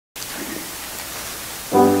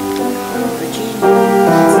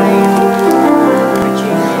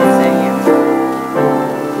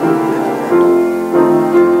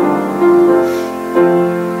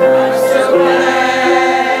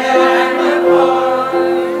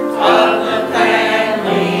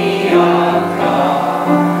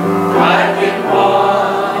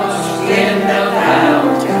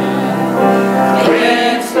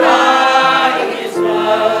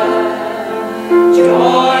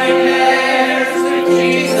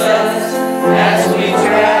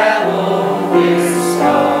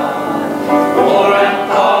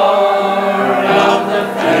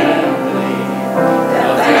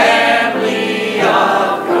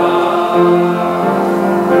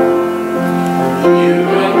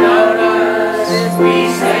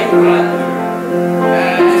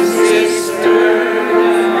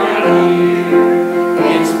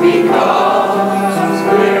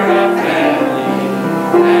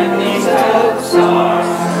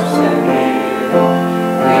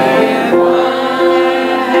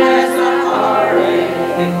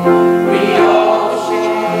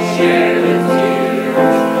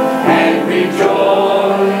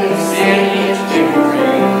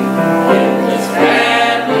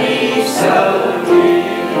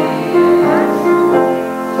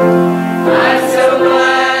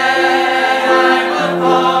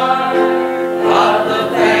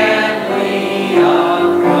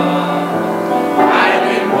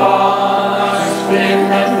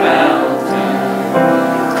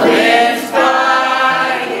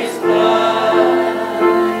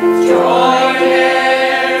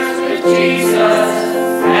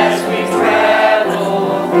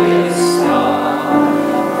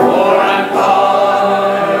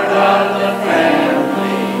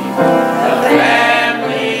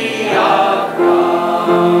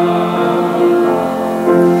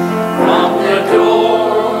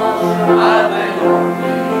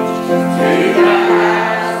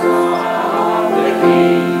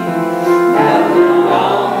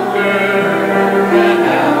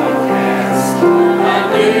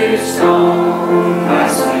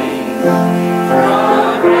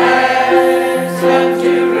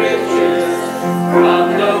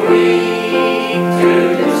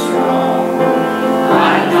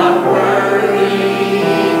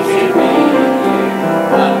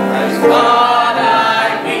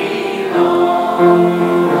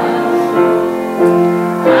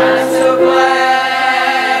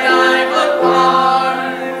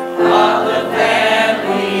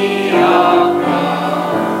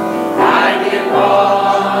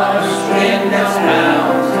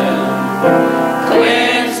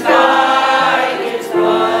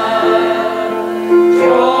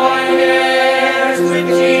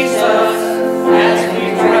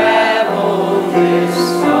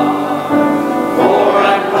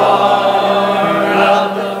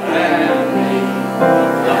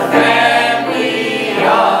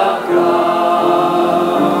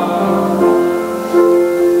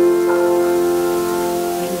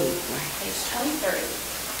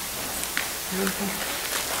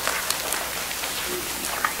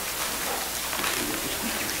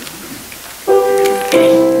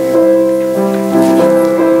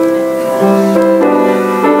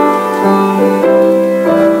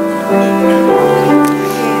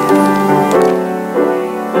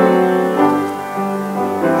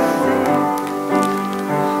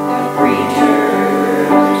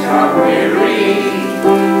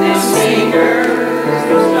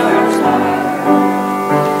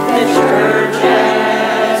The church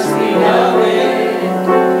as we know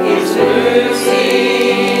it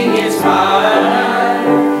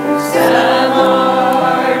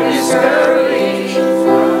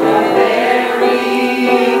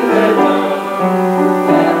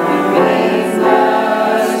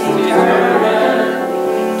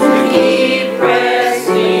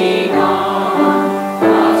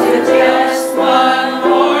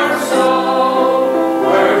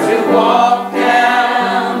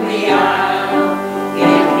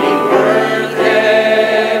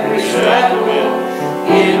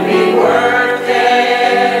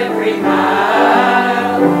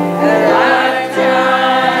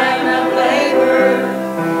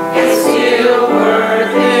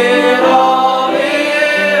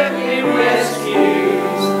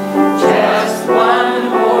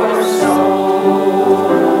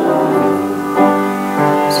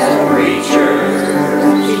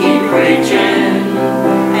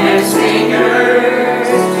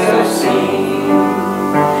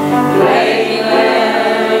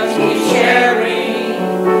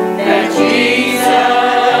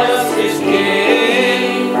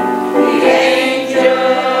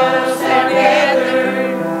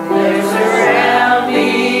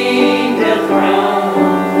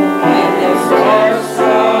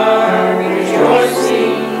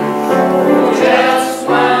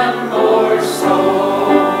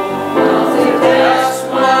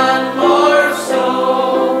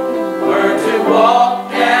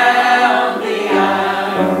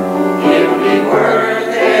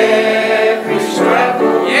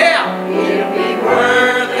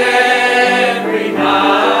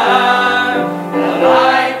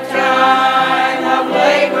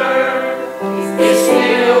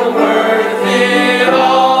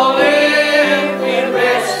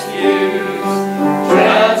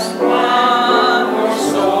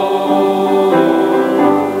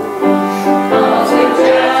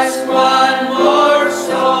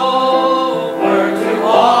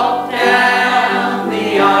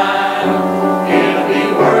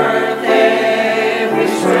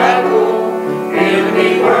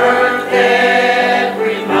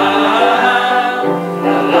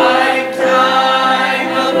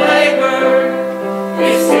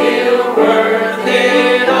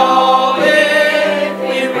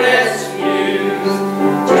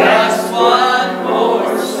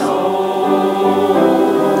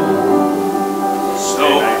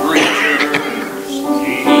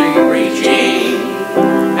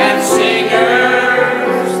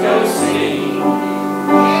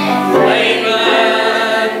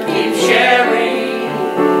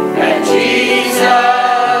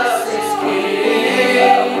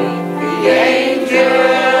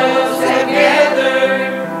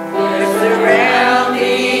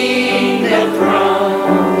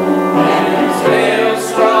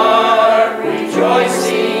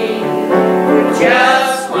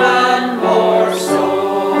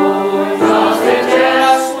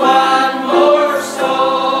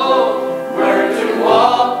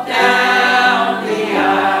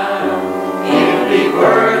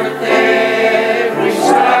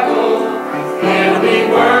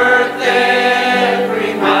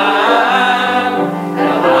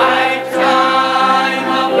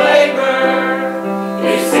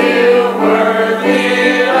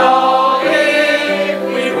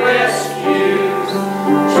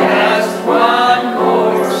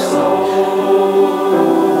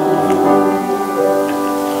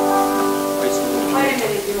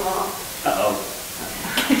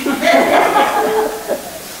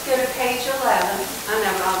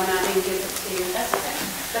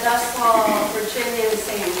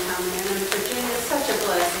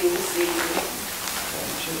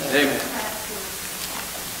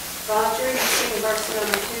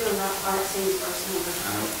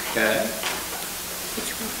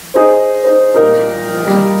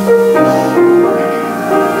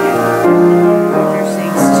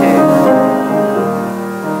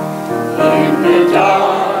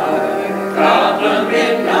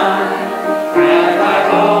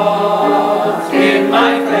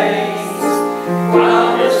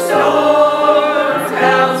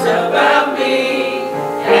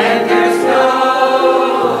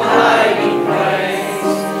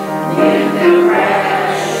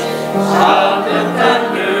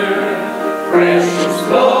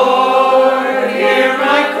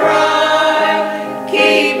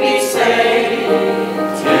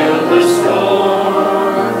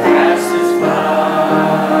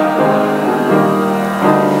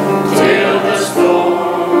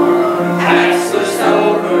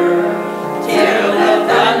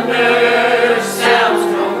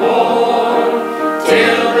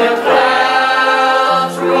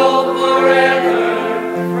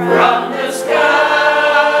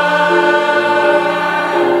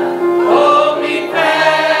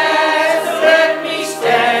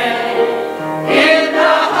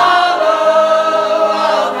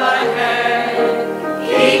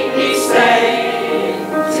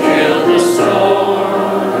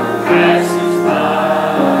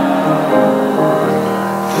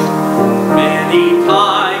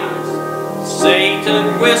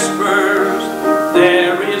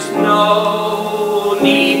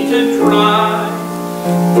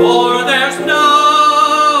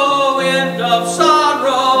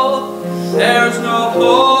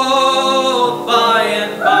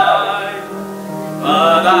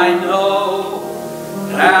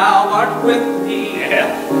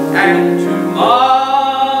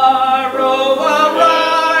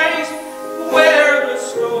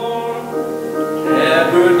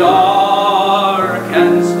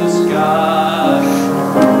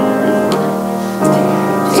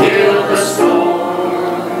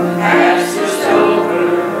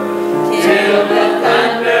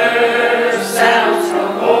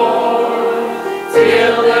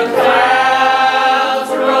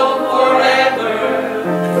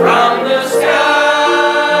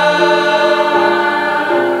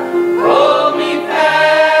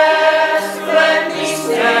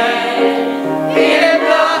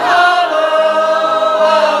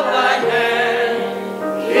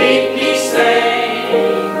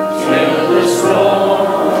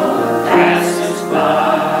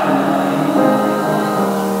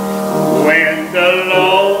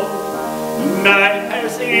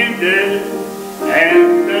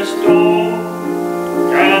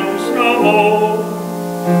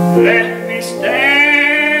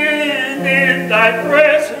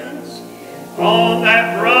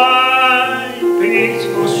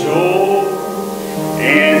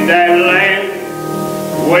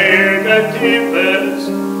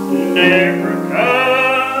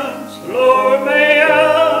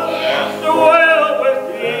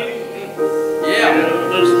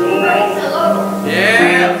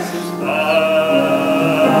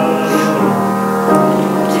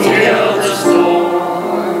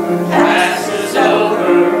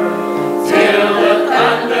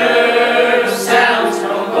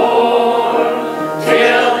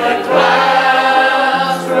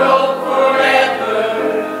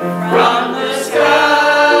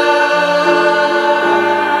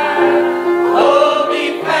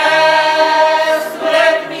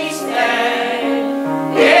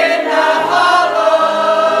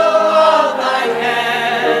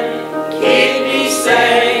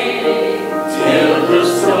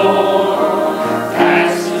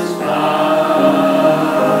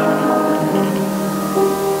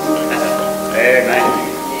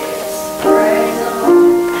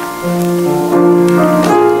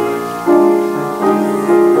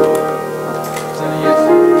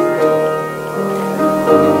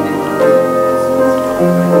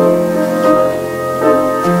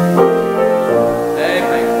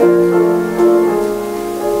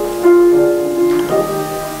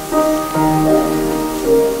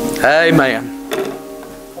Amen.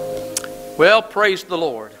 Well, praise the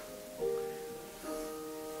Lord.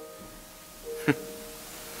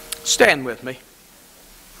 Stand with me.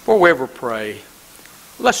 Before we ever pray,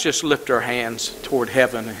 let's just lift our hands toward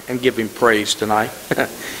heaven and give Him praise tonight.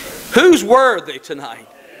 Who's worthy tonight?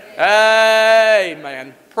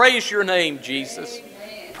 Amen. Praise your name, Jesus.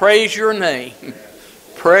 Praise your name.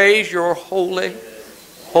 Praise your holy,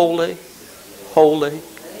 holy, holy,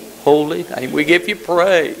 holy name. We give you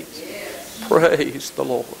praise. Praise the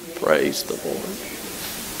Lord. Praise the Lord.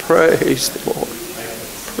 Praise the Lord.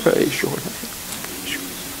 Praise your name.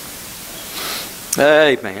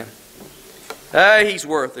 Amen. He's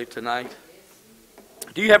worthy tonight.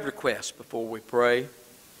 Do you have requests before we pray?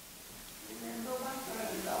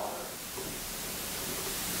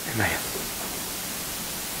 Amen.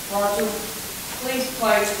 Roger, please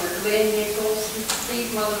pray for Glenn Nichols.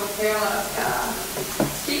 He's my little paralyzed guy.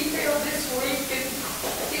 He fell this week and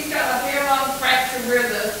he's got a hairline fracture where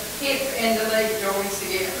the hip and the leg joins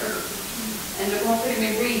together. And they're going to put him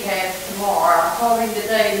in rehab tomorrow. I called him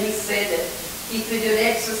today and he said that he could do an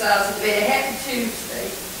exercise in the bed. It happened Tuesday.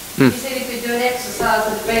 He said he could do an exercise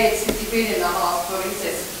in the bed since he's been in the hospital. He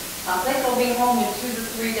says, I think I'll be home in 2 to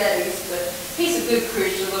 3 days. But he's a good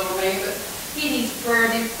Christian little man, but he needs prayer.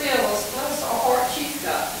 And Phyllis, bless her heart, she's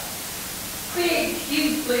got big,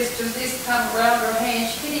 huge blisters this time around her hand.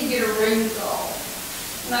 She can't even get her rings off.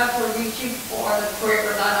 And I told you for the prayer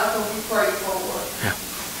tonight. I told you pray for her.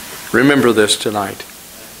 Yeah. Remember this tonight.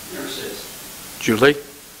 Julie?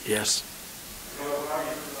 Yes.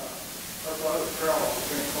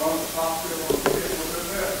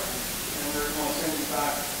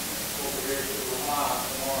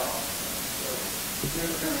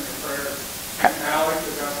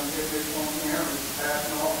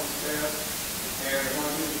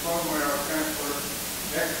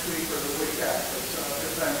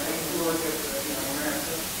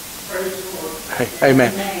 Hey,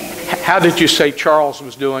 amen. How did you say Charles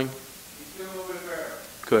was doing?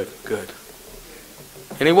 Good, good.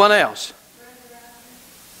 Anyone else?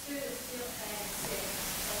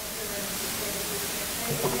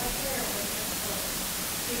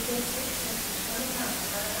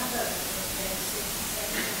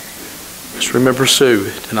 Just remember Sue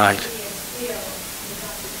tonight.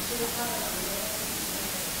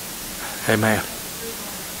 Amen.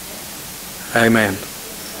 Amen.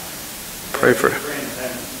 Pray for her.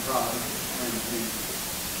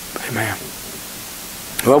 Amen.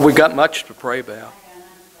 Well, we've got much to pray about.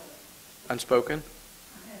 Unspoken?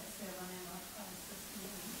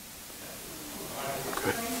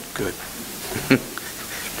 Good, good.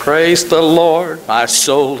 Praise the Lord. My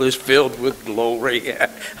soul is filled with glory.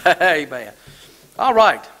 Amen. All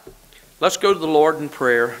right. Let's go to the Lord in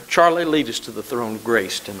prayer. Charlie, lead us to the throne of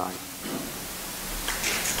grace tonight.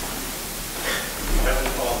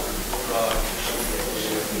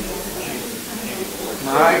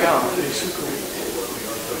 My God is great.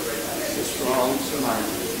 It's strong tonight.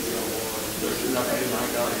 There's nothing my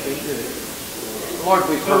God can do. Lord,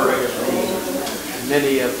 we've heard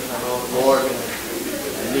many of Lord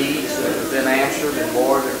needs that have been answered, and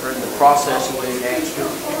Lord, are in the process of being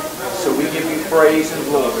answered. So we give you praise and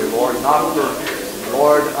glory, Lord, not for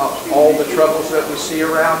Lord all the troubles that we see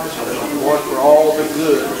around us, but Lord, for all the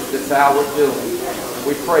good that Thou art doing.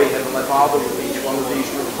 We pray, Heavenly Father, with each one of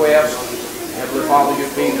these requests. Heavenly Father,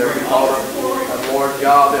 you'd be there. We call it, Lord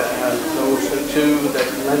God, those two that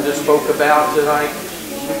Linda spoke about tonight.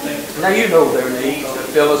 Now you know their needs.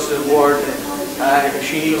 Phyllis, Lord,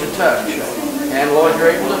 she needs a touch. And Lord,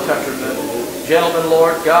 you're able to touch her. The gentleman,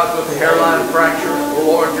 Lord God, with the hairline fracture,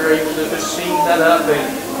 Lord, you're able to just seam that up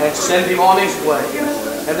and send him on his way.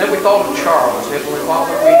 And then we thought of Charles. Heavenly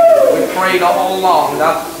Father, we prayed all along,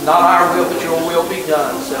 not our will, but your will be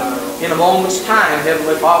done. So in a moment's time,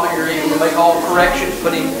 Heavenly Father, you're able to make all corrections,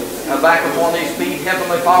 put him back upon his feet,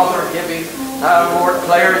 Heavenly Father, give him, Lord,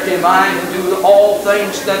 clarity of mind, and do all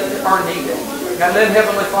things that are needed. And then,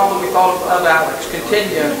 Heavenly Father, we thought of Alex.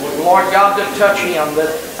 Continue, Lord God, to touch him.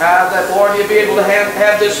 That Lord, you'll be able to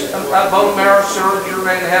have this bone marrow surgery,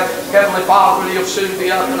 and have, Heavenly Father, you'll soon be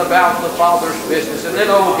up and about the Father's business. And then,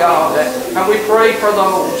 oh God, and we pray for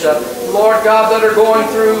those, Lord God, that are going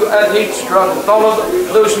through a deep struggle. All of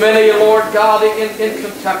those many, Lord God, in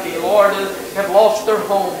Kentucky, Lord, have lost their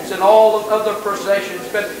homes and all of their possessions.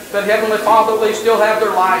 But Heavenly Father, they still have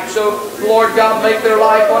their life. So, Lord God, make their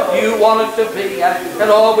life what you want it to be. And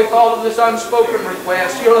all we thought of this unspoken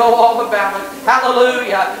request, you know all about it.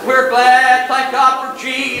 Hallelujah. We're glad. Thank God for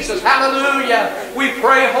Jesus. Hallelujah. We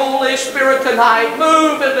pray, Holy Spirit, tonight,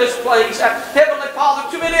 move in this place. Heavenly Father,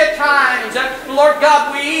 too many times, Lord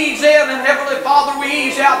God, we ease in, and Heavenly Father, we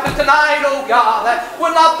ease out. But tonight, oh God,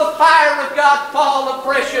 will not the fire of God fall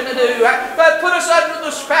afresh and anew, but put us under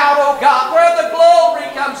the spout, oh God, where the glory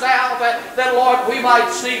comes out, that, Lord, we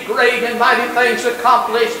might see great and mighty things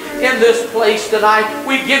accomplished in this place tonight.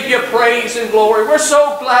 We give you praise and glory. We're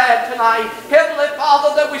so glad tonight, Heavenly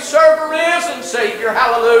Father, that we serve a risen Savior,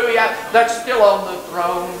 hallelujah, that's still on the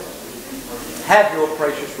throne. Have your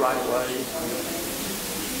precious right way.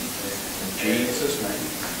 In Jesus' name.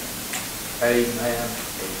 Amen.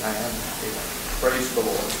 Amen. Amen. Praise the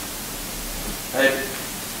Lord. Amen.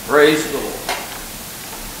 Praise the Lord.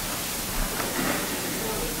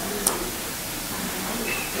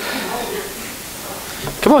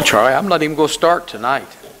 Come on, Charlie. I'm not even going to start tonight.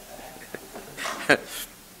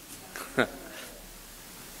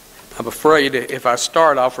 I'm afraid if I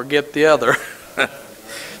start, I'll forget the other.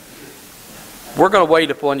 We're going to wait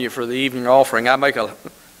upon you for the evening offering. I make a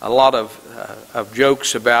lot of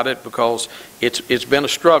jokes about it because it's been a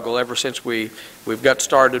struggle ever since we've got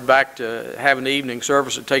started back to having the evening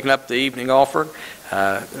service and taking up the evening offering.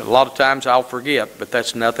 A lot of times I'll forget, but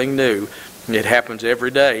that's nothing new. It happens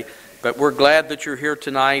every day. But we're glad that you're here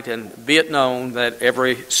tonight, and be it known that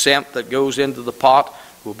every cent that goes into the pot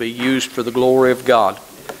will be used for the glory of God.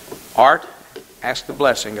 Art, ask the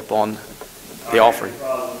blessing upon the offering.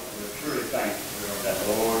 Father, we're truly thankful that the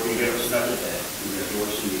Lord, you give us another day. We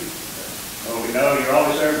rejoice in you. Lord, we know you're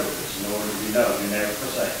always there with us. Lord, we know you never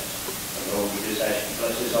forsake us. But Lord, we just ask you to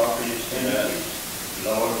bless this offering and extend it to you.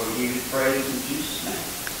 Lord, we'll give you praise in Jesus'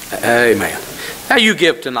 name. Amen. How you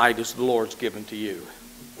give tonight as the Lord's given to you.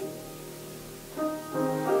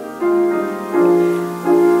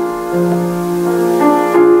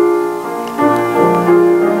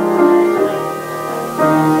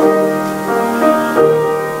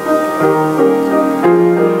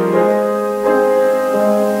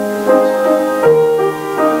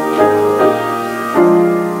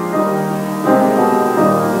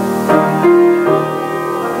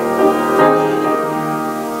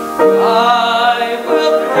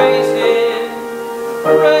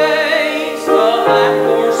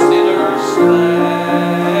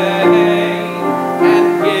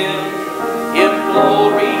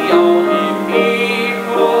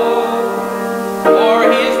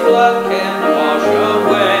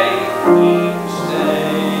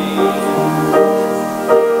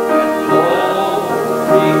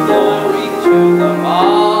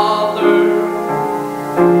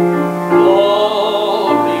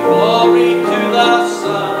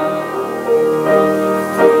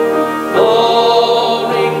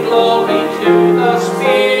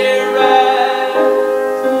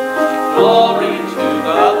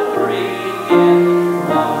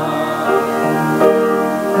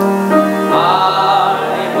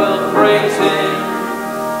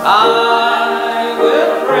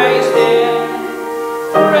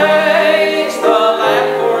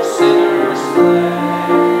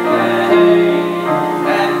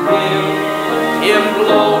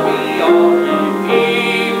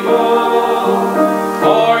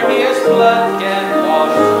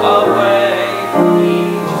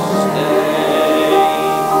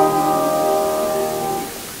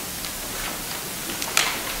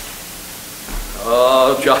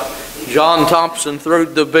 John Thompson threw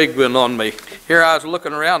the big one on me. Here I was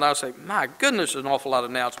looking around, I was saying, my goodness, there's an awful lot of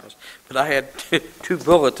announcements. But I had two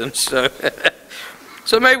bulletins, so,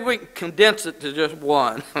 so maybe we can condense it to just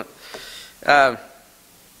one.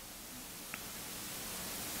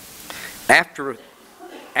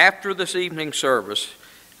 After this evening service,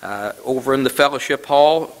 over in the fellowship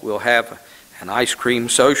hall, we'll have an ice cream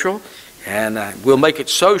social. And we'll make it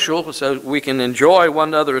social so we can enjoy one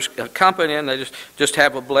another's company and just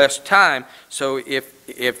have a blessed time. So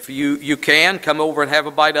if you can, come over and have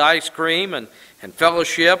a bite of ice cream and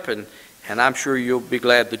fellowship, and I'm sure you'll be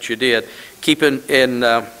glad that you did. Keep in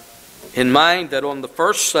mind that on the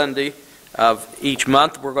first Sunday of each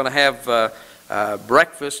month, we're going to have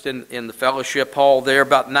breakfast in the fellowship hall there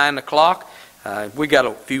about 9 o'clock. We got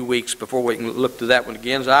a few weeks before we can look to that one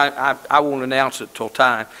again, so I won't announce it till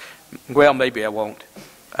time. Well, maybe I won't.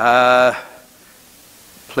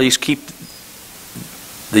 Please keep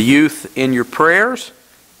the youth in your prayers.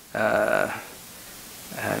 Of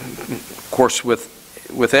course,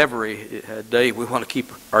 with every day, we want to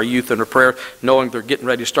keep our youth in our prayers, knowing they're getting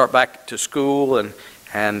ready to start back to school,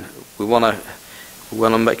 and we want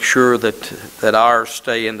to make sure that ours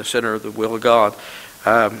stay in the center of the will of God.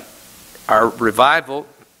 Our revival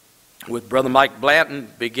with Brother Mike Blanton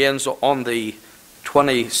begins on the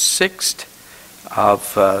 26th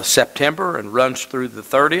of September and runs through the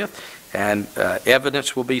 30th. And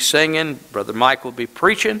Evidence will be singing, Brother Mike will be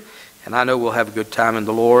preaching, and I know we'll have a good time in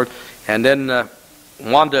the Lord. And then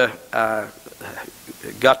Wanda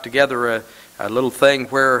got together a little thing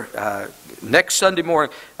where next Sunday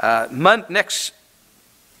morning, next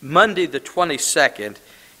Monday the 22nd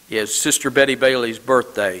is Sister Betty Bailey's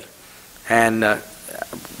birthday. And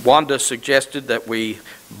Wanda suggested that we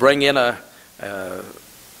bring in a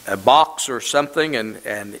box or something,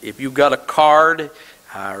 and if you've got a card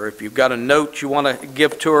or if you've got a note you want to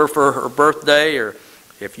give to her for her birthday, or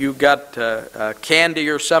if you've got candy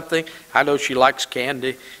or something, I know she likes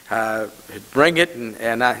candy, bring it,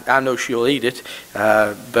 and I know she'll eat it.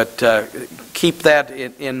 But keep that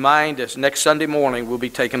in mind, as next Sunday morning we'll be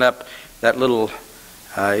taking up that little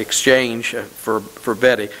exchange for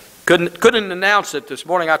Betty. Couldn't announce it this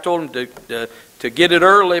morning. I told him to get it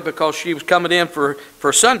early because she was coming in for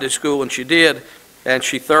Sunday school, and she did, and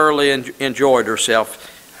she thoroughly enjoyed herself.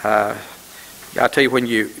 I tell you,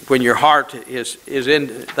 when your heart is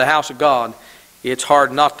in the house of God, it's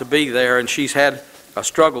hard not to be there. And she's had a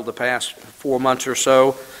struggle the past 4 months or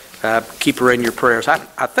so. Keep her in your prayers. I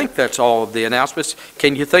think that's all of the announcements.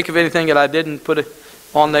 Can you think of anything that I didn't put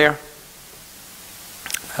on there?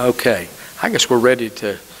 Okay, I guess we're ready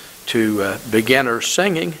to begin our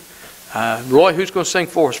singing. Roy, who's going to sing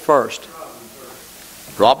for us first?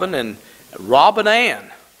 Robin and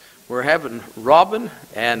Ann. We're having Robin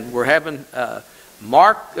and we're having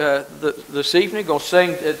Mark this evening going to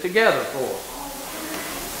sing together for us.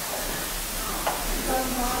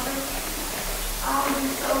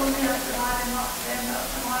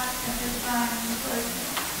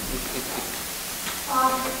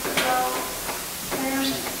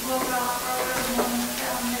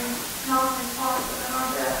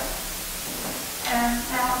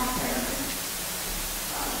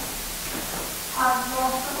 I've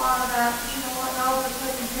lost a lot of that, you know what, God was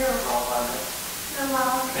taking care of all of it. It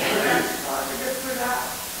allowed me to get through that.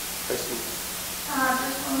 And I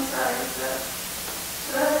just want to say that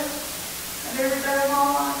today and every day of my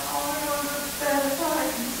life, all I know is that if I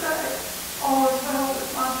can say, all is well with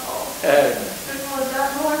my soul. Because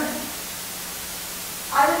that morning,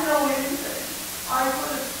 I didn't know anything. I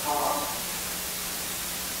would have taught.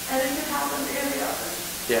 And it could happen to any of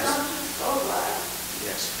us. Yes. And I'm just so glad.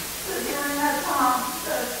 Yes. During that time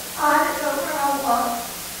that I didn't know where I was,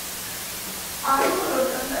 I would have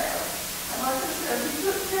been there. And like I said, he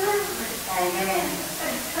took care of me. Amen.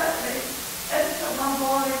 And cut me until my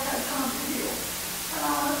body had time to heal. And I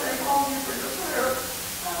want to thank all of you for your prayers.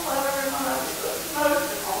 I love everyone else, but most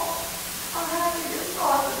of all, I'm happy to give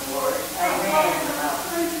God the glory. Amen. And I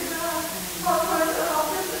praise you, God. I pray that on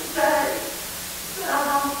this day, that I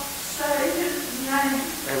don't say his name.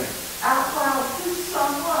 Amen. Out loud to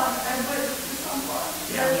someone and witness to someone.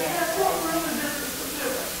 Yeah. That's what we're in the business of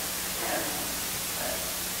doing. And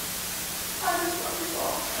I just love you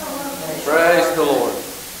all. I love you. Praise the Lord.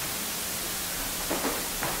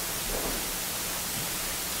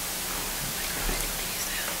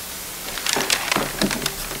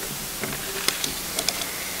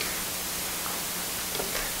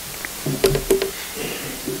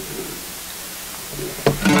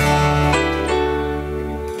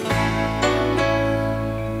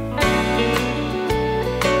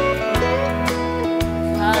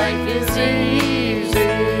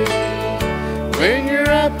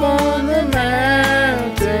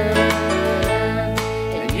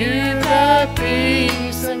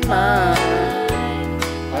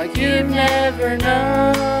 Like you've never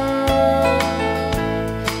known.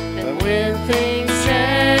 And when things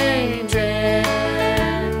change and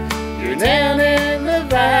you're down in the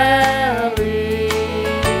valley,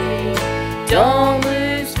 don't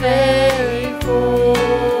lose faith, for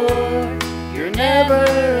you're never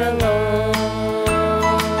alone.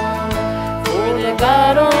 For the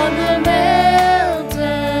God on the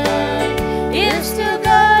mountain is still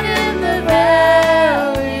God in the valley.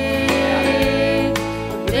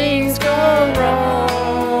 Things go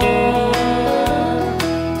wrong,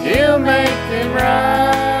 he'll make them right.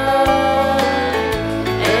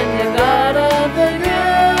 And the God of the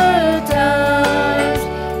good times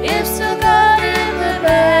is still God in the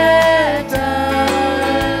bad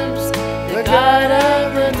times. The God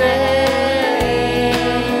of the day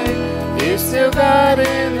is still God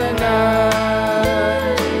in the night.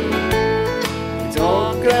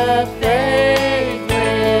 Don't got faith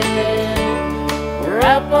when we're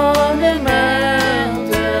up on the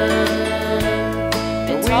mountain.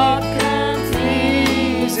 The talk comes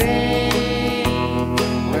easy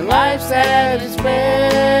when life's at its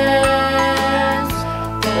best.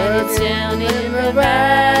 But down in the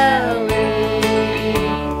valley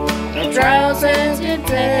of trials and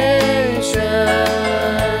temptation.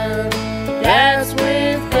 That's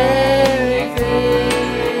when faith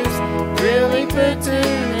is really put to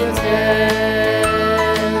the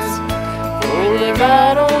test. For the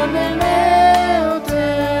God on the mountain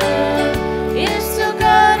is still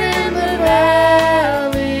God in the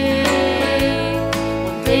valley.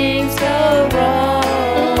 When things go wrong,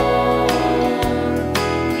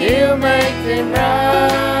 He'll make them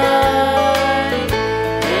right.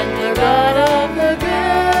 And the God of the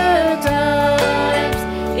good times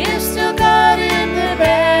is still God in the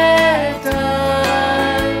bad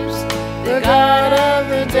times. The God of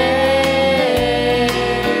the day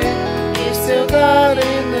is still God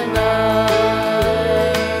in the night.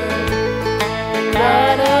 The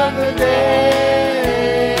God of the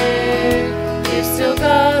day is still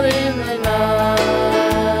God in the night.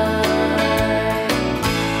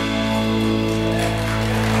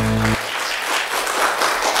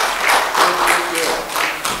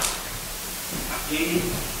 Katie?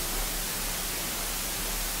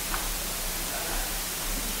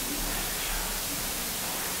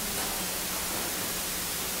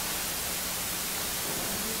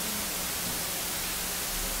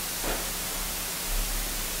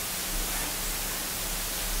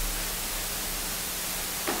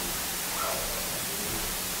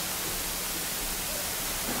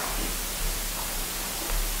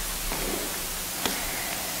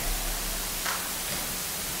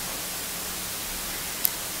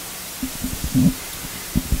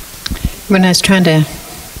 When I was trying to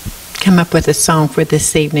come up with a song for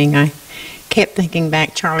this evening, I kept thinking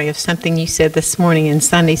back, Charlie, of something you said this morning in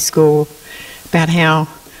Sunday school about how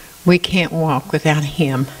we can't walk without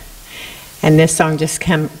Him. And this song just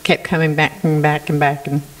kept coming back and back and back.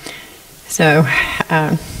 And so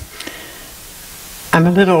I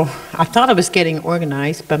thought I was getting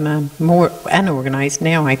organized, but I'm more unorganized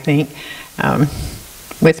now, I think,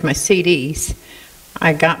 with my CDs.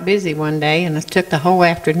 I got busy one day and it took the whole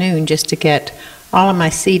afternoon just to get all of my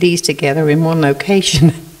CDs together in one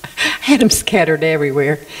location. I had them scattered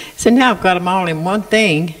everywhere. So now I've got them all in one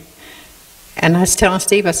thing. And I was telling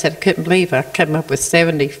Steve, I said, I couldn't believe I came up with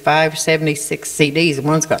 75, 76 CDs and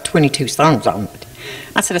one's got 22 songs on it.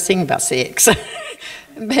 I said, I sing about 6.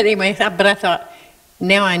 But anyway, but I thought,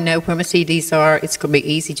 now I know where my CDs are. It's going to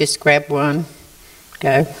be easy, just grab one,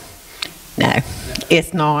 go. No,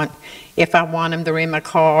 it's not. If I want them, they're in my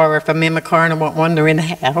car, or if I'm in my car and I want one, they're in the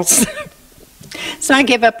house. So I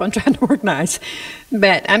give up on trying to organize.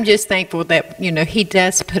 But I'm just thankful that, He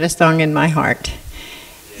does put a song in my heart.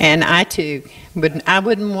 And I, too,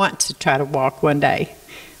 wouldn't want to try to walk one day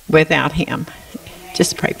without Him.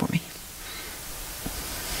 Just pray for me.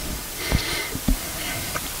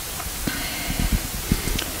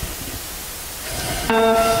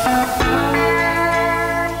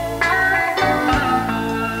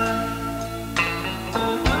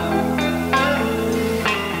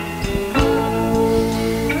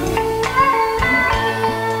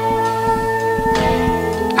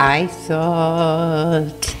 I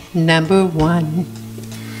thought number one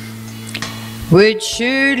would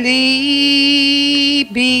surely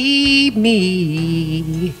be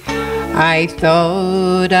me. I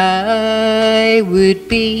thought I would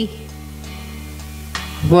be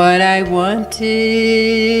what I wanted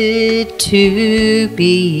to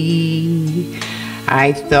be.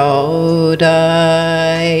 I thought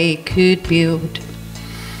I could build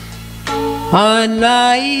on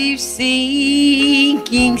life's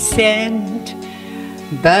sinking sand,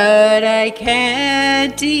 but I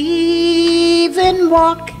can't even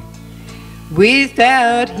walk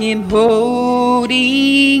without Him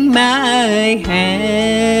holding my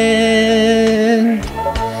hand.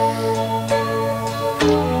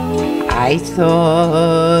 I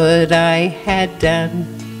thought I had done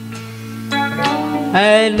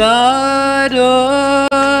a lot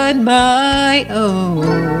on my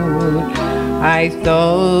own. I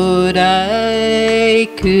thought I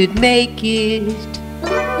could make it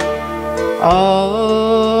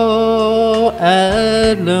all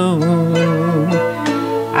alone.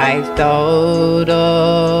 I thought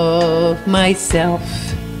of myself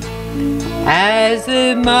as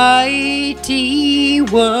a mighty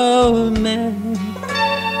woman,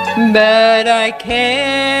 but I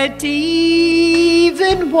can't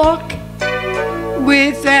even walk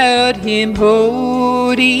without Him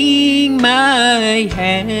holding my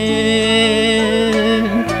hand.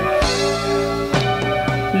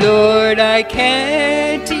 Lord, I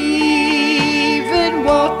can't even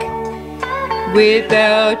walk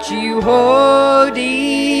without You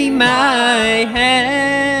holding my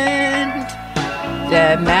hand.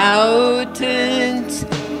 The mountains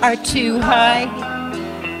are too high,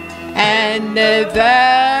 and the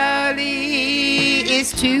valley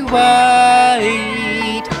is too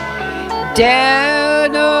wide.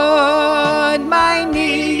 Down on my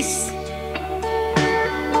knees,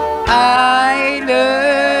 I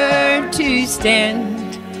learned to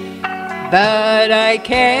stand, but I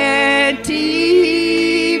can't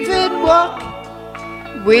even walk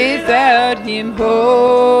without him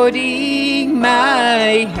holding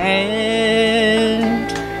my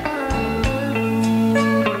hand.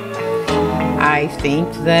 I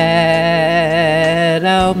think that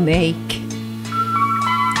I'll make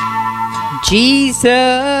Jesus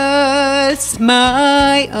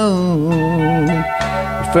my own.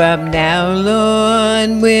 From now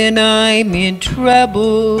on, when I'm in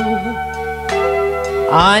trouble,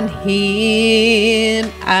 on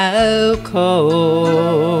him I'll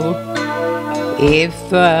call. If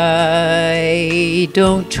I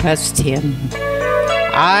don't trust him,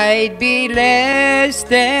 I'd be less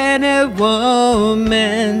than a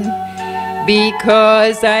woman,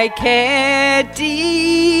 because I can't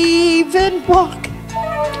even walk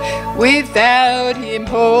without him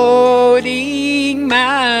holding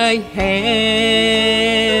my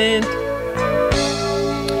hand.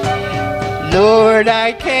 Lord,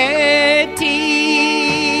 I can't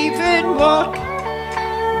even walk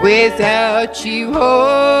without you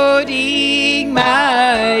holding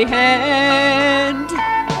my hand.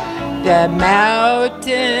 The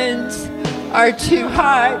mountains are too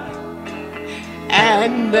high,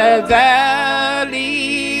 and the valley's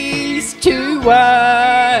too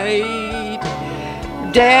wide.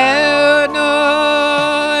 Down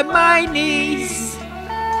on my knees,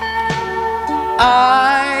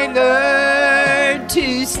 I learned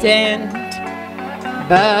to stand,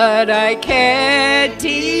 but I can't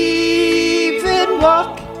even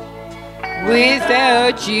walk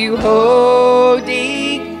without you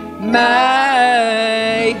holding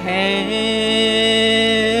my hand.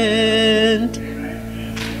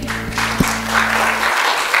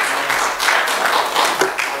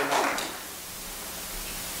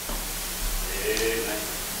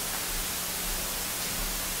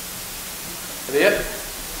 Is that it?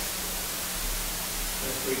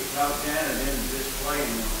 Let's be top down and then just playing on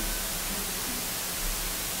it.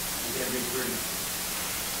 That'd be pretty.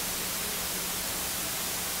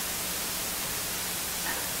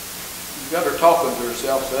 You got her talking to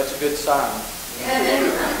herself, so that's a good sign.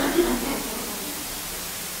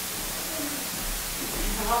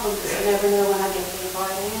 Problems, you never know when I get the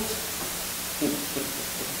right answer.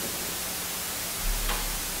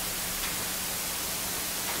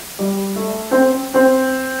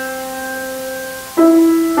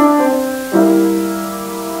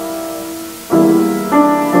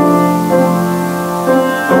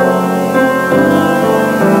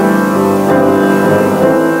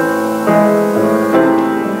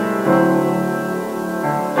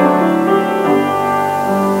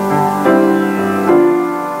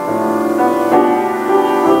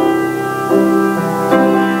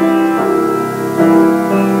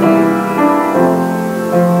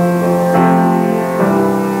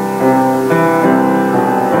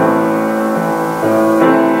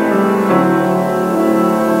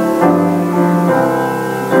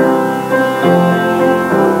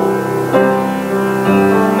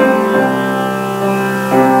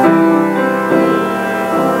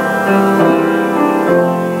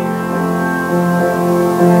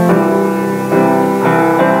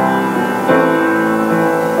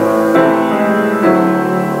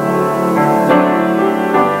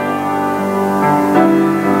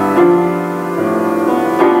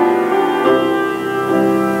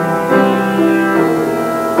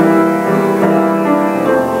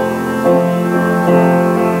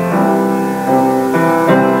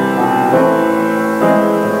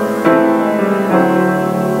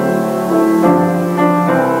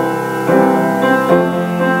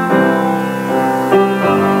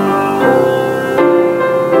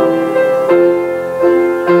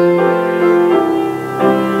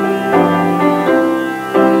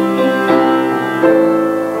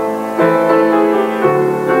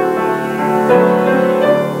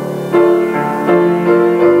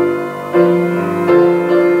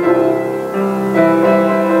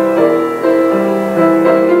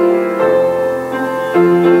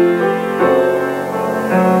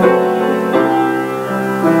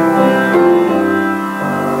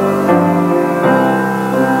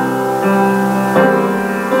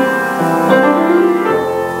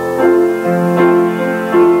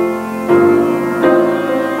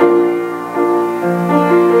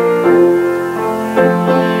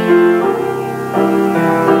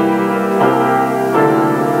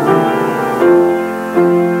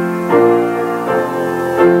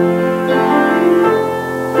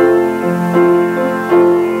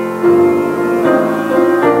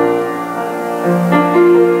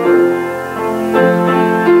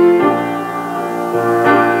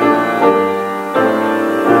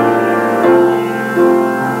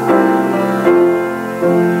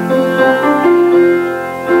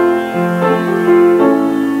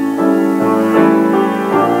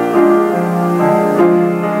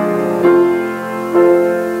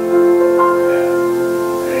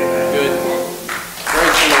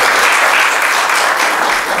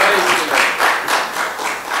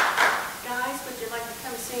 to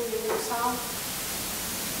come sing the new song?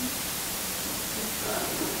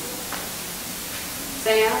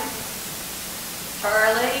 Sam,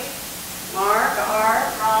 Charlie, Mark,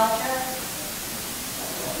 Art, Roger.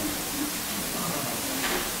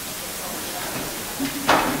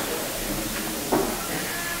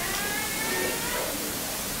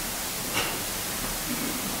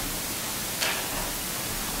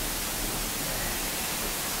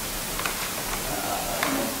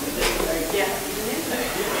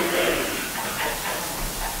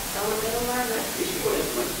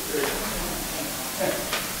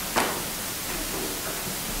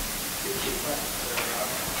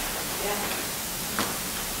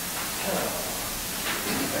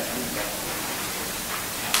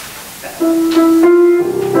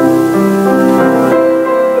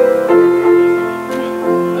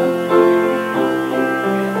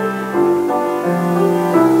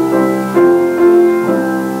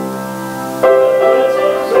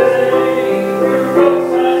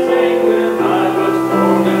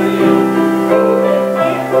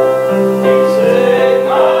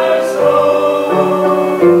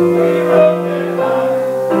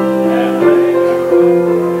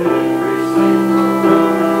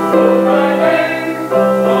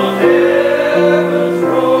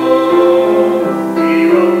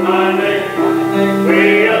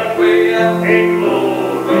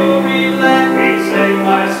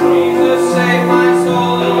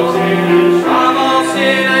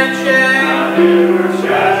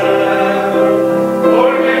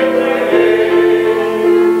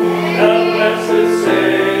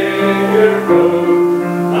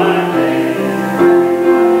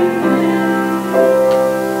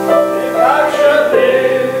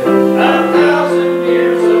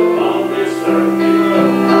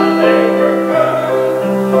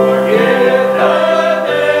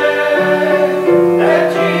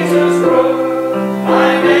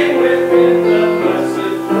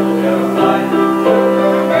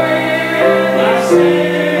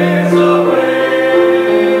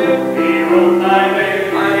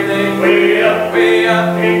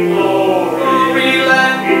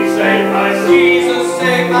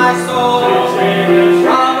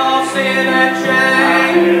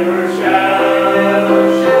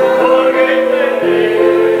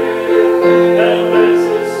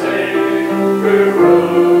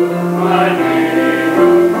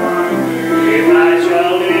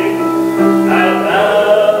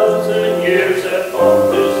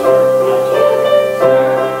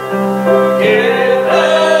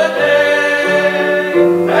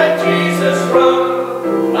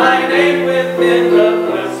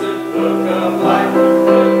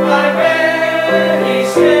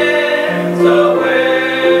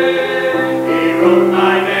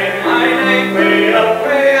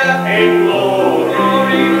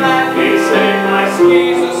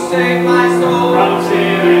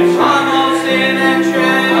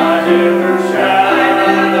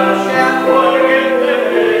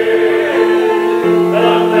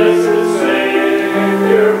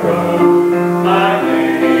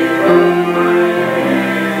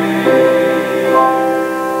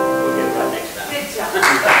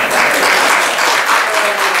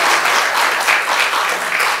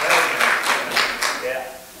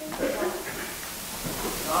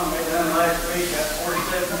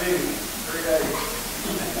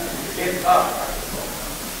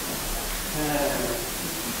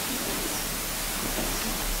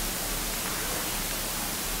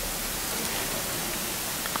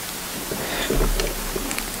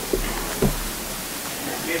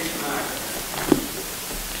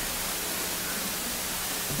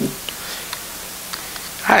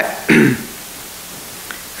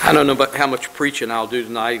 I don't know about how much preaching I'll do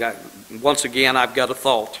tonight. Once again, I've got a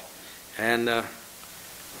thought. And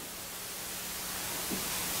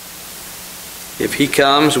if he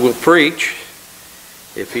comes, we'll preach.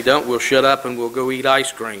 If he don't, we'll shut up and we'll go eat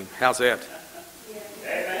ice cream. How's that?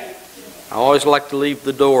 I always like to leave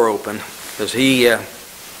the door open because he's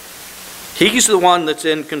the one that's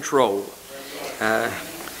in control.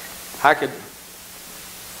 I could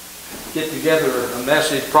get together a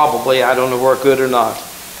message, probably, I don't know where good or not,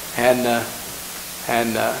 and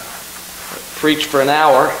preach for an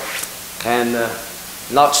hour and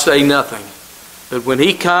not say nothing. But when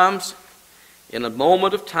he comes, in a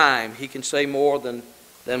moment of time, he can say more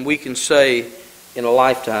than we can say in a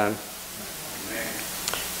lifetime.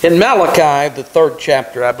 In Malachi, the 3rd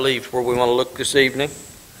chapter, I believe, is where we want to look this evening.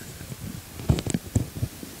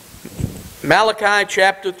 Malachi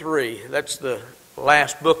chapter 3, that's the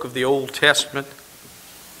last book of the Old Testament.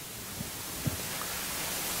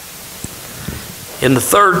 In the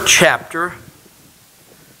 3rd chapter,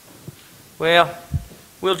 well,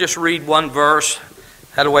 we'll just read one verse.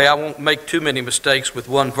 That way I won't make too many mistakes with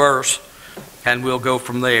one verse, and we'll go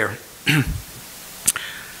from there.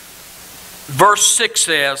 Verse 6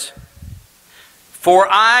 says, "For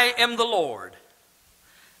I am the Lord,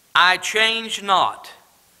 I change not.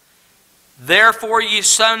 Therefore, ye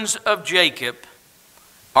sons of Jacob,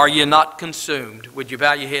 are ye not consumed?" Would you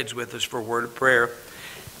bow your heads with us for a word of prayer?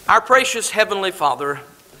 Our precious Heavenly Father,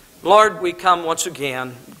 Lord, we come once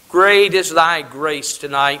again. Great is thy grace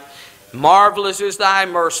tonight. Marvelous is thy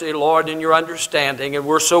mercy, Lord, in your understanding. And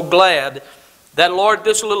we're so glad that, Lord,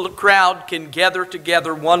 this little crowd can gather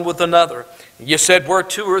together one with another. You said where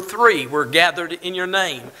two or three were gathered in your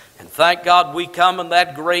name. And thank God we come in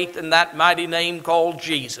that great and that mighty name called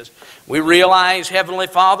Jesus. We realize, Heavenly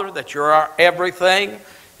Father, that you're our everything.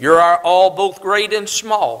 You're our all, both great and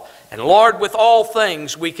small. And Lord, with all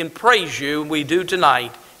things we can praise you, and we do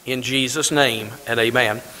tonight in Jesus' name, and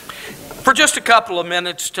amen. For just a couple of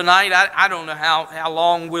minutes tonight, I don't know how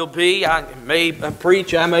long we'll be. I may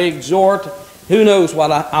preach, I may exhort. Who knows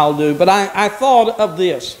what I'll do. But I thought of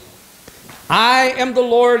this. I am the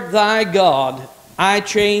Lord thy God, I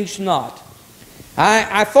change not.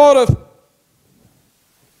 I thought of,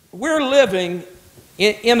 we're living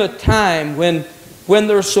in a time when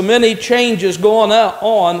there's so many changes going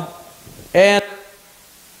on, and,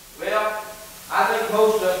 well, I think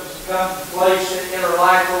most of us have come to a place in our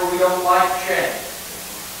life where we don't like change.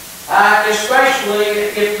 Especially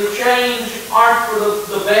if the change aren't for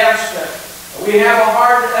the best, we have a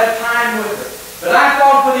hard time with it. But I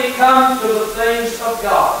thought when it comes to the things of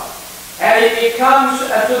God, and it comes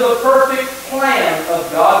to the perfect plan of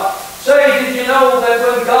God, say, did you know that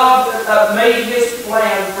when God made His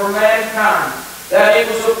plan for mankind, that it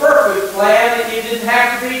was a perfect plan, and it didn't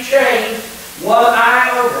have to be changed one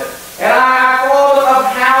iota. And I thought of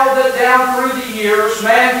how that down through the years,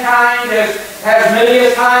 mankind has many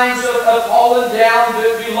a times fallen down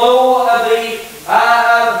below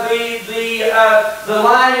the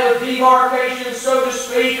line of demarcation, so to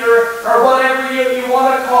speak, or whatever you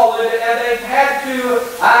want to call it, and they've had to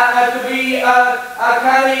be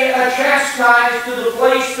kind of chastised to the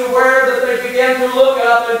place to where that they begin to look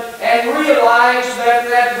up and realize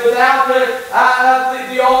that without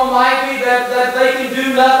the Almighty that they can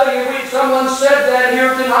do nothing. And someone said that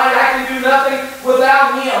here tonight, I can do nothing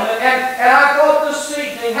without Him. And I thought this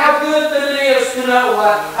evening how good that it is to know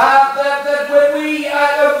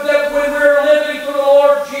that when we're living for the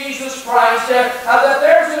Lord Jesus Christ, that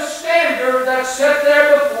there's a standard that's set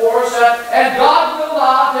there before us, and God will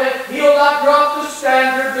not, He'll not drop the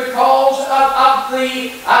standard because of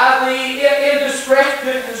the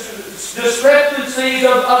discrepancies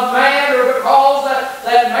of man, or because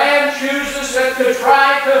that man chooses to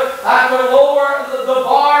try to lower the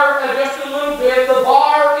bar just a little bit. The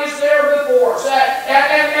bar is there before us,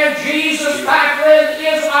 and Jesus, my friend,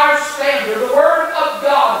 is our standard. The Word of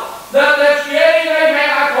God, that's yea and amen.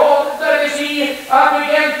 I thought that as He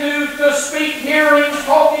began to speak here, He was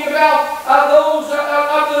talking about those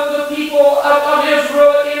of the people of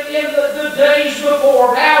Israel in the days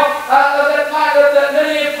before. Now, that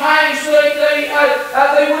many times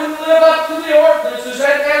they wouldn't live up to the ordinances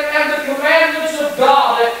and the commandments of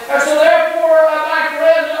God. And so therefore, my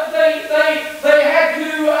friend, they had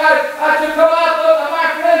to come up, my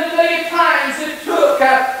friend, many times it took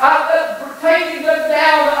taking them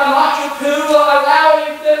down a notch or two,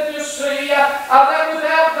 allowing them to see that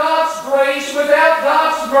without God's grace, without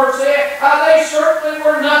God's mercy, they certainly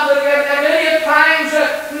were nothing. And many times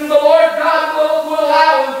the Lord God will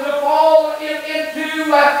allow them to fall into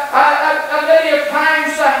many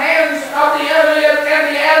times the hands of the enemy, and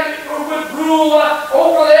the enemy would rule over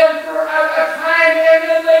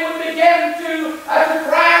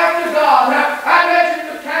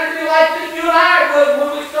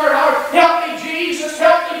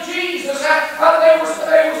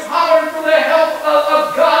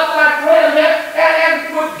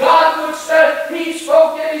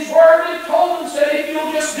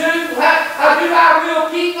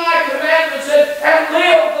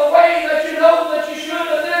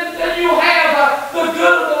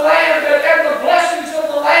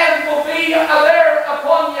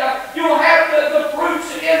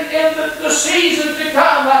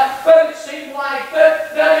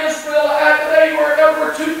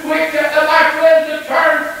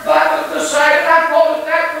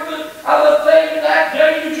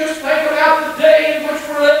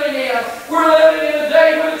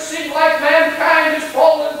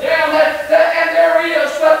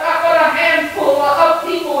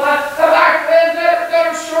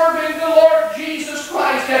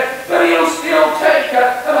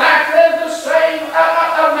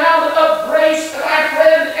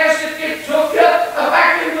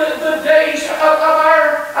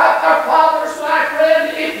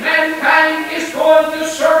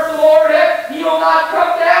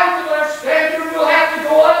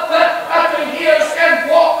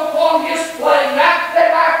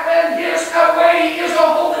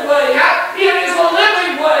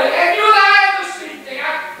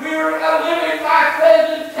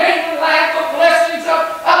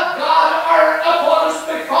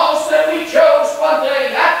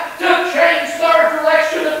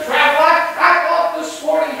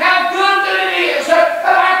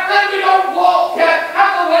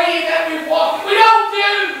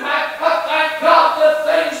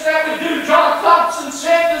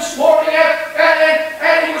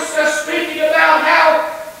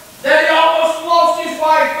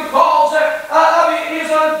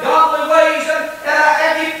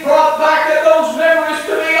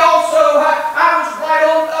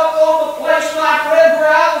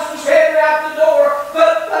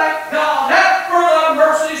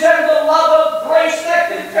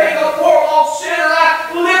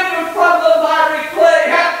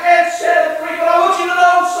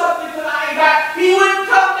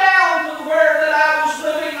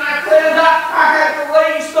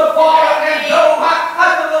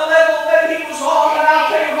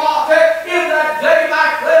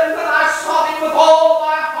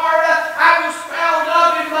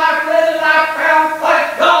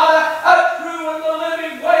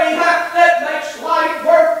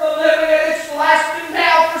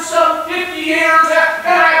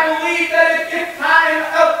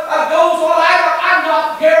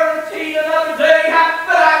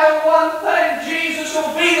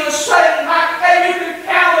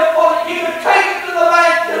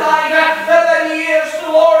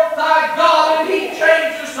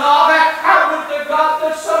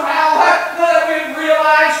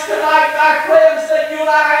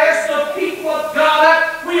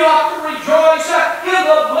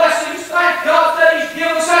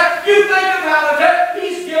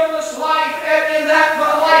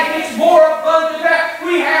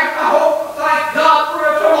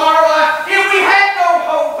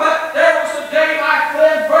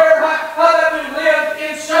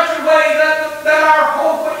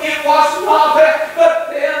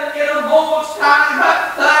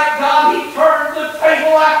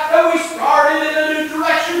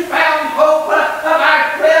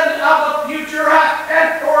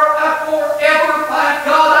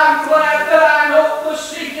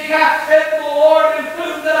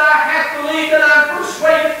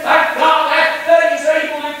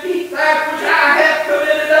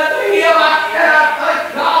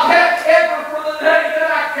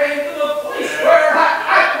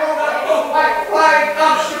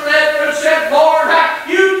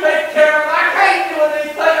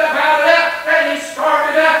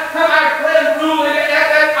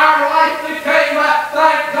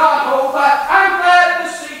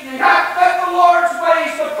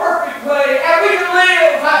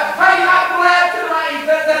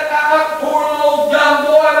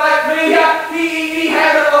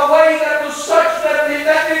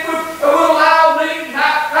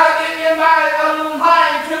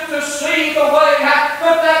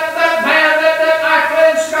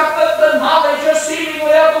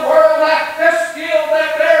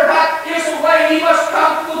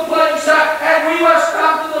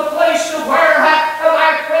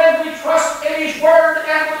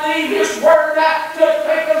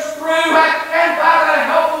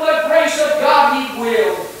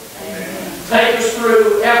Take us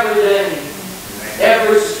through every day,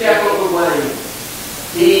 every step of the way.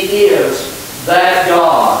 He is that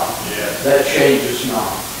God that changes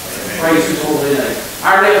not. Praise His holy name.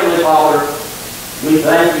 Our Heavenly Father, we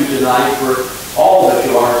thank you tonight for all that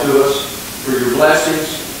you are to us, for your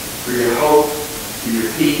blessings, for your hope, for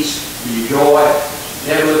your peace, for your joy.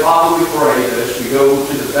 Heavenly Father, we pray that as we go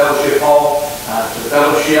to the fellowship hall, to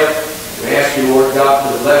fellowship, we ask you, Lord God,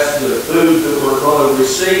 to bless the food that we're going to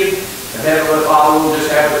receive. And Heavenly Father, we'll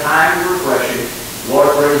just have a time of refreshing.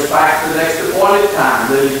 Lord, bring us back to the next appointed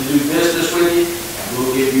time, ready to do business with you, and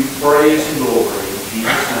we'll give you praise and glory in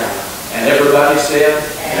Jesus' name. And everybody said,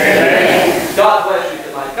 Amen. God bless you.